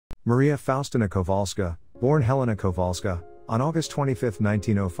Maria Faustyna Kowalska, born Helena Kowalska, on August 25,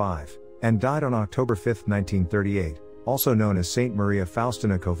 1905, and died on October 5, 1938, also known as Saint Maria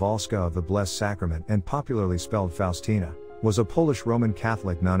Faustyna Kowalska of the Blessed Sacrament and popularly spelled Faustina, was a Polish Roman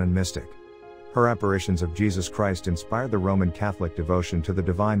Catholic nun and mystic. Her apparitions of Jesus Christ inspired the Roman Catholic devotion to the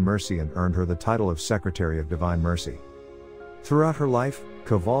Divine Mercy and earned her the title of Secretary of Divine Mercy. Throughout her life,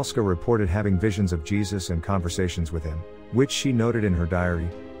 Kowalska reported having visions of Jesus and conversations with him, which she noted in her diary,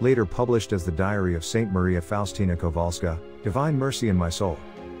 later published as the Diary of Saint Maria Faustyna Kowalska, Divine Mercy in My Soul.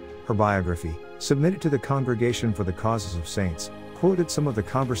 Her biography, submitted to the Congregation for the Causes of Saints, quoted some of the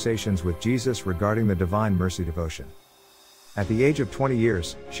conversations with Jesus regarding the Divine Mercy devotion. At the age of 20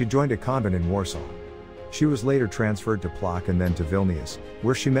 years, she joined a convent in Warsaw. She was later transferred to Płock and then to Vilnius,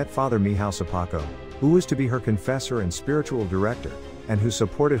 where she met Father Michał Sopoćko, who was to be her confessor and spiritual director, and who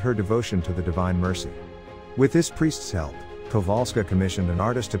supported her devotion to the Divine Mercy. With this priest's help, Kowalska commissioned an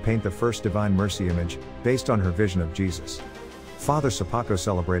artist to paint the first Divine Mercy image, based on her vision of Jesus. Father Sopoćko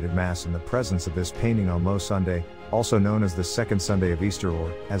celebrated Mass in the presence of this painting on Low Sunday, also known as the second Sunday of Easter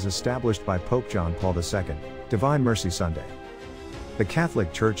or, as established by Pope John Paul II, Divine Mercy Sunday. The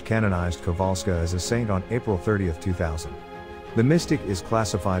Catholic Church canonized Kowalska as a saint on April 30, 2000. The mystic is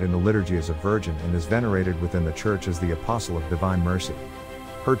classified in the liturgy as a virgin and is venerated within the Church as the Apostle of Divine Mercy.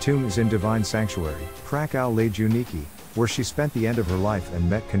 Her tomb is in Divine Sanctuary, Krakow Lejuniki, where she spent the end of her life and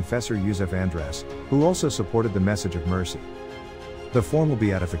met confessor Józef Andras, who also supported the message of mercy. The formal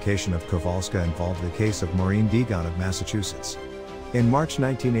beatification of Kowalska involved the case of Maureen Degon of Massachusetts. In March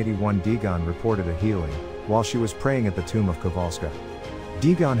 1981, Degon reported a healing, while she was praying at the tomb of Kowalska.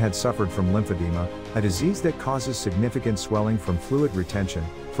 Degon had suffered from lymphedema, a disease that causes significant swelling from fluid retention,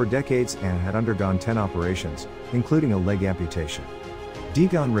 for decades and had undergone 10 operations, including a leg amputation.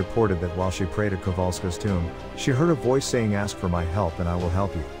 Degon reported that while she prayed at Kowalska's tomb, she heard a voice saying, "Ask for my help and I will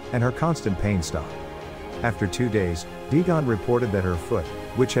help you," and her constant pain stopped. After 2 days, Degon reported that her foot,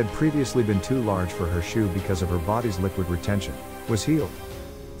 which had previously been too large for her shoe because of her body's liquid retention, was healed.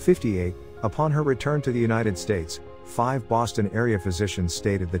 58. Upon her return to the United States, 5 Boston area physicians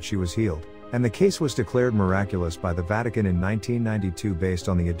stated that she was healed, and the case was declared miraculous by the Vatican in 1992 based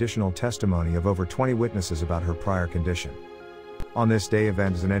on the additional testimony of over 20 witnesses about her prior condition. On This Day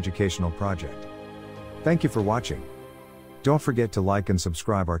event is an educational project. Thank you for watching. Don't forget to like and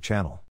subscribe our channel.